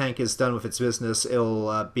liquid tank is done with its business,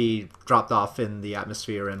 it'll be dropped off in the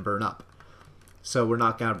atmosphere and burn up. So we're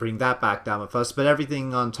not going to bring that back down with us, but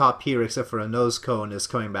everything on top here except for a nose cone is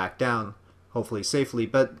coming back down, hopefully safely.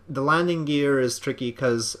 But the landing gear is tricky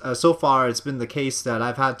because so far it's been the case that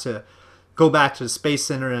I've had to go back to the Space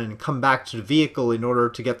Center and come back to the vehicle in order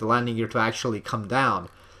to get the landing gear to actually come down.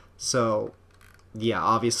 So yeah,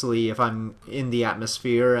 obviously if I'm in the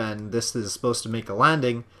atmosphere and this is supposed to make a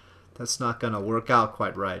landing, that's not going to work out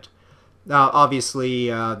quite right. Now obviously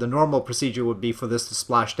the normal procedure would be for this to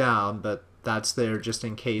splash down, but that's there just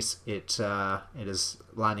in case it is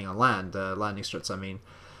landing on land, landing struts I mean.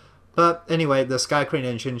 But anyway, the Sky Crane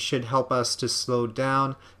engine should help us to slow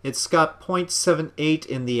down. It's got 0.78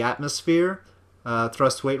 in the atmosphere,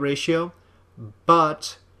 thrust-weight ratio,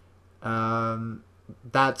 but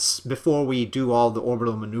that's before we do all the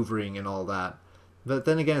orbital maneuvering and all that. But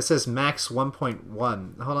then again, it says max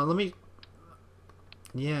 1.1. Hold on, let me...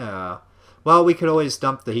 Yeah. Well, we could always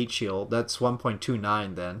dump the heat shield. That's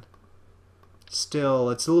 1.29 then. Still,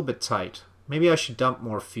 it's a little bit tight. Maybe I should dump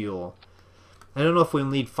more fuel. I don't know if we'll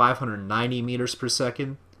need 590 meters per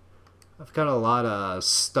second. I've got a lot of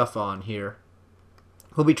stuff on here.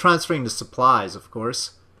 We'll be transferring the supplies, of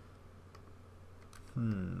course.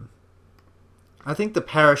 I think the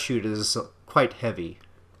parachute is quite heavy.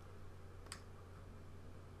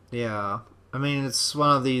 Yeah, I mean, it's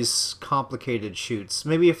one of these complicated chutes.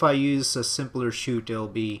 Maybe if I use a simpler chute, it'll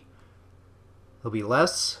be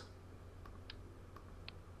less.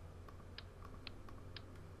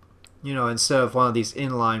 You know, instead of one of these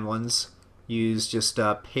inline ones, use just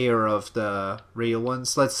a pair of the radial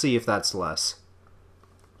ones. Let's see if that's less.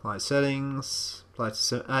 Apply settings.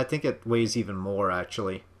 I think it weighs even more,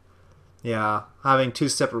 actually. Yeah, having two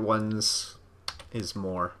separate ones is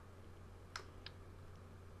more.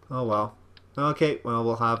 Oh well. Okay, well,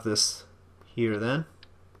 we'll have this here then.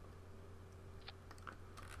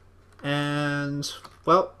 And,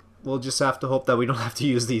 well, we'll just have to hope that we don't have to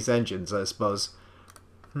use these engines, I suppose.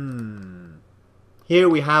 Here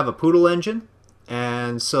we have a poodle engine,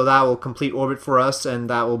 and so that will complete orbit for us, and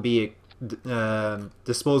that will be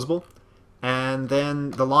disposable. And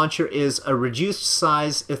then the launcher is a reduced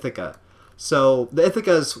size Ithaca. So the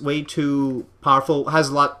Ithaca is way too powerful,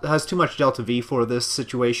 has too much delta V for this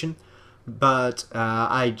situation. But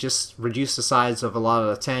I just reduced the size of a lot of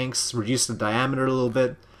the tanks, reduced the diameter a little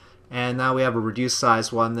bit, and now we have a reduced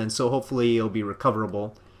size one, and so hopefully it'll be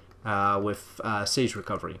recoverable with stage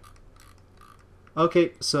recovery.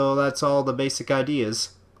 Okay, so that's all the basic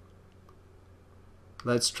ideas.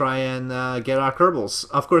 Let's try and get our kerbals.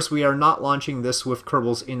 Of course, we are not launching this with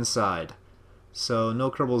kerbals inside. So,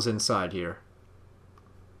 no kerbals inside here.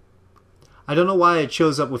 I don't know why it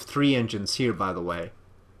shows up with 3 engines here, by the way.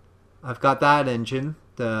 I've got that engine,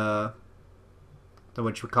 the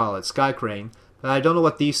what you call it, Sky Crane, but I don't know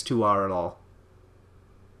what these two are at all.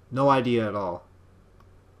 No idea at all.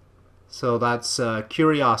 So that's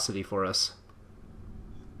curiosity for us.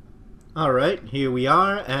 Alright, here we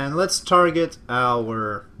are, and let's target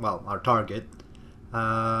our target,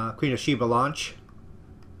 Queen of Sheba launch.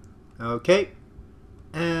 Okay,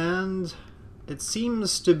 and it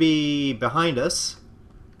seems to be behind us.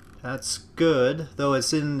 That's good, though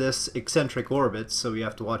it's in this eccentric orbit, so we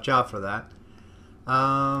have to watch out for that.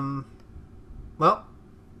 Well,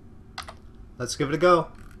 let's give it a go.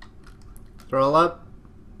 Throttle up,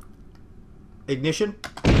 ignition,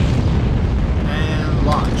 and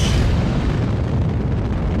launch.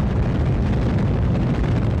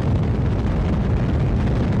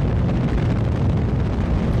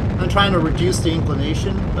 I'm trying to reduce the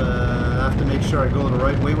inclination, but I have to make sure I go the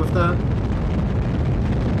right way with that.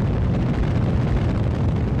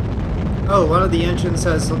 Oh, one of the engines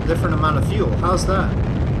has a different amount of fuel. How's that?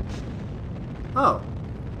 Oh.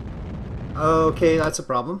 Okay, that's a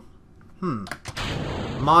problem.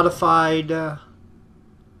 Modified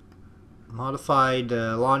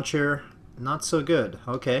launcher, not so good.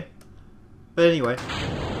 Okay. But anyway.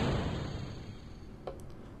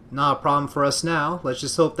 Not a problem for us now. Let's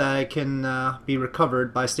just hope that it can be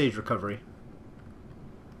recovered by stage recovery.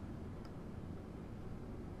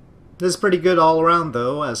 This is pretty good all around,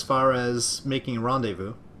 though, as far as making a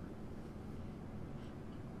rendezvous.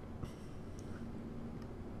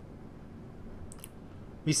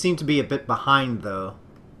 We seem to be a bit behind, though.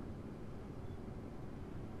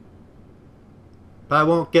 But I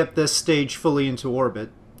won't get this stage fully into orbit,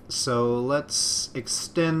 so let's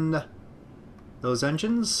extend those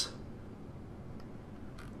engines.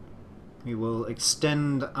 We will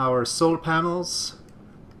extend our solar panels.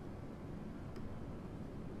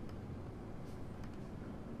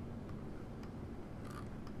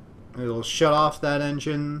 We will shut off that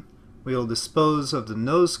engine. We will dispose of the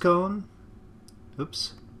nose cone.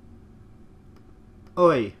 Oops.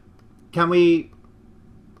 Oi. Can we...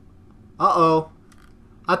 Uh-oh.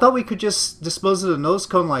 I thought we could just dispose of the nose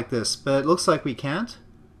cone like this, but it looks like we can't.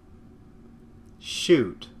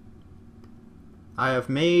 Shoot. I have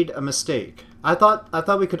made a mistake. I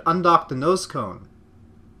thought we could undock the nose cone.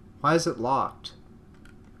 Why is it locked?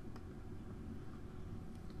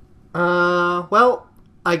 Well,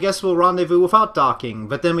 I guess we'll rendezvous without docking,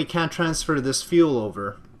 but then we can't transfer this fuel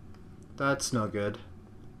over. That's no good.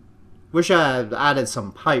 Wish I had added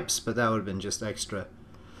some pipes, but that would have been just extra.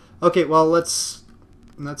 Okay, well, let's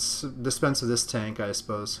dispense of this tank, I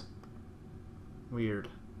suppose. Weird.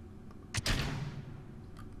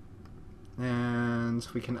 And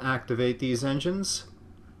we can activate these engines.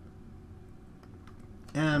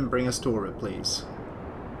 And bring us to orbit, please.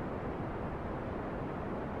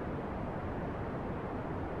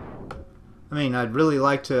 I mean, I'd really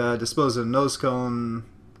like to dispose of the nose cone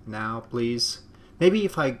now, please. Maybe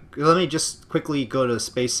if let me just quickly go to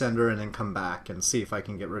Space Center and then come back and see if I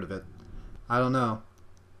can get rid of it. I don't know.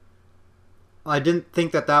 I didn't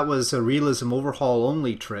think that was a realism overhaul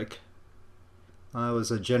only trick. It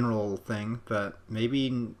was a general thing, but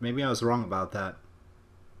maybe I was wrong about that.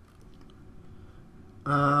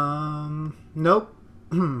 Nope.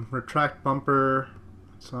 Retract bumper.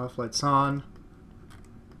 It's off, lights on.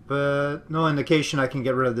 But no indication I can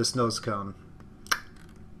get rid of this nose cone.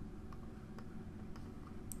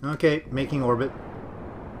 Okay, making orbit.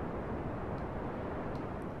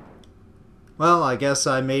 Well, I guess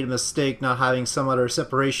I made a mistake not having some other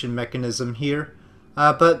separation mechanism here.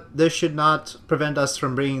 But this should not prevent us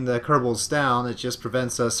from bringing the kerbals down. It just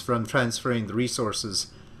prevents us from transferring the resources,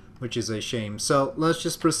 which is a shame. So let's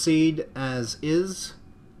just proceed as is.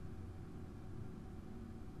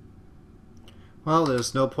 Well,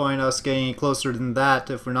 there's no point us getting any closer than that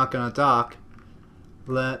if we're not going to dock.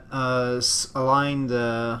 Let us align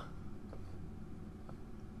the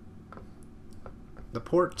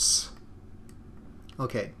ports.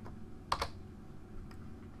 Okay.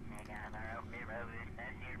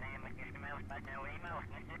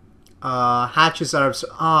 Hatches are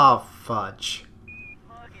oh fudge.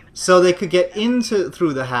 So they could get into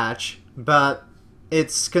through the hatch, but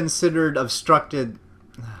it's considered obstructed.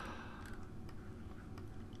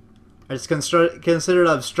 It's considered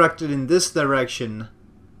obstructed in this direction,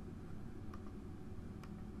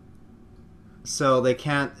 so they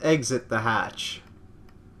can't exit the hatch.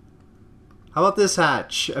 How about this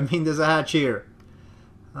hatch? I mean, there's a hatch here.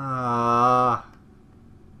 By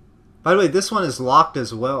the way, this one is locked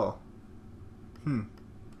as well.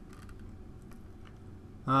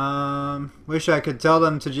 Wish I could tell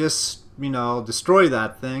them to just, you know, destroy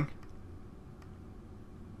that thing.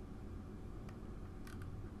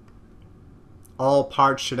 All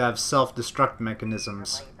parts should have self-destruct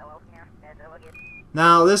mechanisms.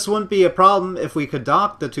 Now, this wouldn't be a problem if we could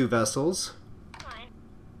dock the two vessels.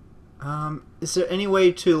 Is there any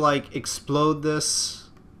way to, like, explode this?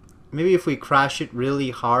 Maybe if we crash it really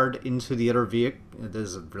hard into the other vehicle? This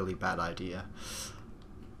is a really bad idea.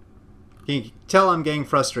 Can you tell I'm getting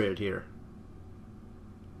frustrated here?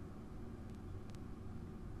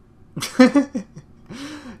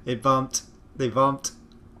 It bumped. They bumped.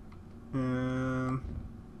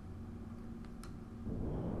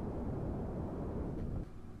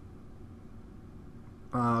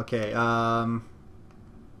 Okay,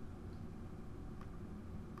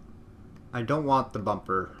 I don't want the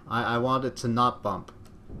bumper. I want it to not bump.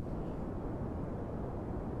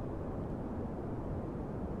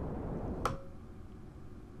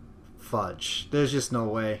 Fudge. There's just no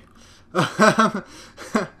way. I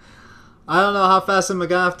don't know how fast I'm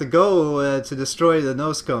gonna have to go to destroy the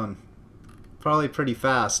nose cone. Probably pretty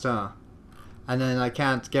fast, huh? And then I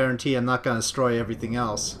can't guarantee I'm not gonna destroy everything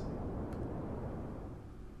else.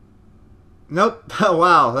 Nope.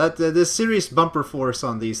 Wow, there's serious bumper force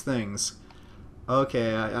on these things.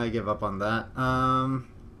 Okay, I give up on that.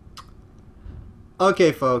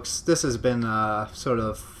 Okay, folks, this has been a sort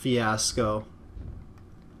of fiasco.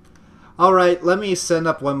 Alright, let me send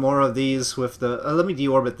up one more of these with the... let me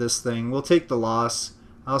deorbit this thing. We'll take the loss.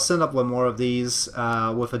 I'll send up one more of these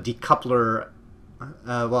with a decoupler.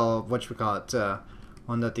 Well, whatchamacallit,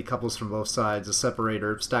 one that decouples from both sides. A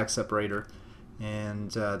separator, stack separator.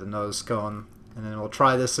 And the nose cone. And then we'll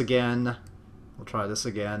try this again. We'll try this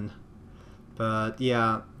again. But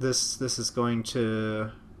yeah, this is going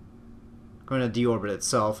to deorbit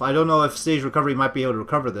itself. I don't know if stage recovery might be able to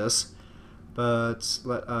recover this. But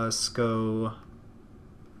let us go.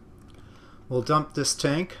 We'll dump this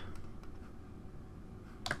tank.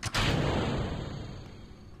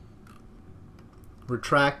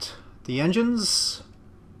 Retract the engines.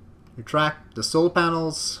 Retract the solar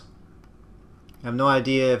panels. I have no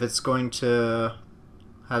idea if it's going to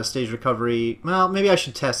have stage recovery. Well, maybe I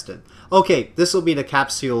should test it. Okay, this will be the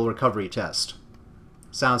capsule recovery test.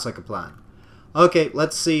 Sounds like a plan. Okay,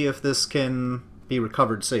 let's see if this can be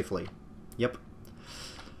recovered safely. Yep.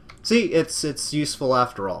 See, it's useful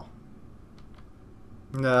after all.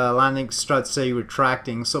 The landing struts say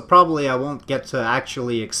retracting, so probably I won't get to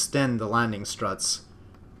actually extend the landing struts.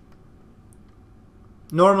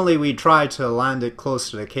 Normally we try to land it close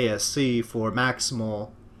to the KSC for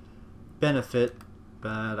maximal benefit,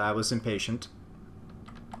 but I was impatient.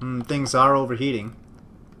 Things are overheating.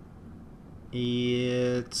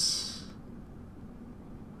 It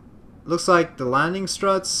looks like the landing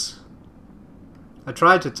struts... I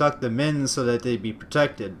tried to tuck them in so that they'd be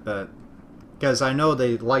protected, but because I know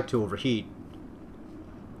they like to overheat.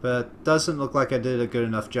 But doesn't look like I did a good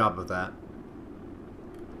enough job of that.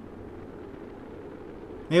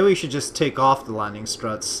 Maybe we should just take off the landing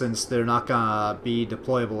struts since they're not gonna be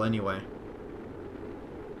deployable anyway.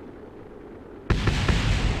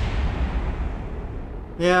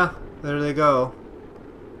 Yeah, there they go.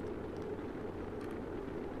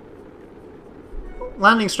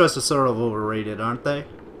 Landing struts are sort of overrated, aren't they?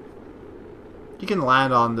 You can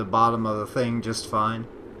land on the bottom of the thing just fine.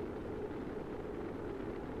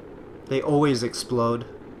 They always explode.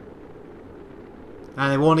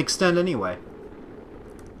 And they won't extend anyway.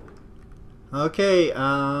 Okay,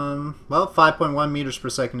 well, 5.1 meters per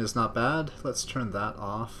second is not bad. Let's turn that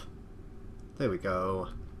off. There we go.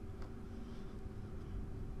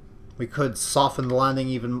 We could soften the landing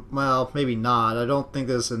even, well, maybe not. I don't think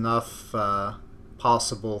there's enough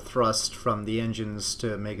possible thrust from the engines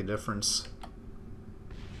to make a difference.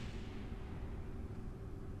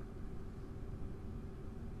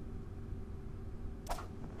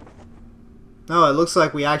 Oh, it looks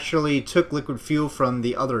like we actually took liquid fuel from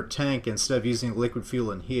the other tank instead of using liquid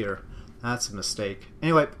fuel in here. That's a mistake.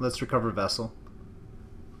 Anyway, let's recover vessel.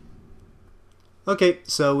 Okay,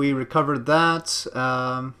 so we recovered that.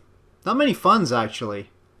 Not many funds, actually.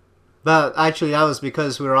 But actually, that was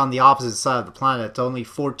because we were on the opposite side of the planet. Only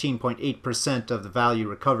 14.8% of the value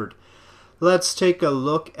recovered. Let's take a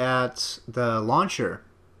look at the launcher.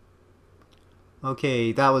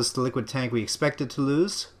 Okay, that was the liquid tank we expected to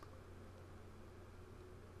lose.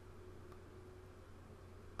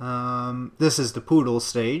 This is the poodle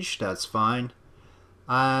stage. That's fine.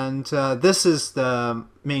 And this is the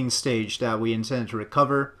main stage that we intended to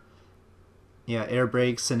recover. Yeah, air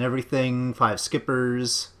brakes and everything, 5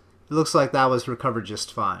 skippers. It looks like that was recovered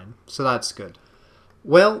just fine, so that's good.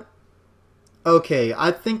 Well, okay,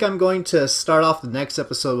 I think I'm going to start off the next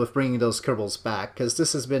episode with bringing those kerbals back, because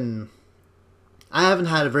this has been... I haven't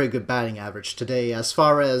had a very good batting average today as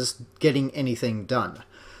far as getting anything done.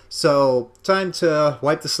 So, time to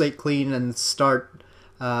wipe the slate clean and start.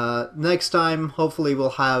 Next time, hopefully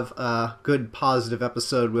we'll have a good positive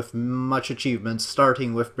episode with much achievements,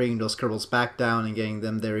 starting with bringing those kerbals back down and getting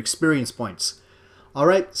them their experience points.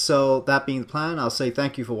 Alright, so that being the plan, I'll say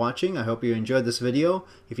thank you for watching. I hope you enjoyed this video.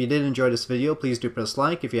 If you did enjoy this video, please do press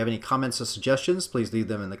like. If you have any comments or suggestions, please leave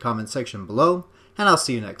them in the comment section below. And I'll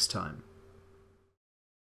see you next time.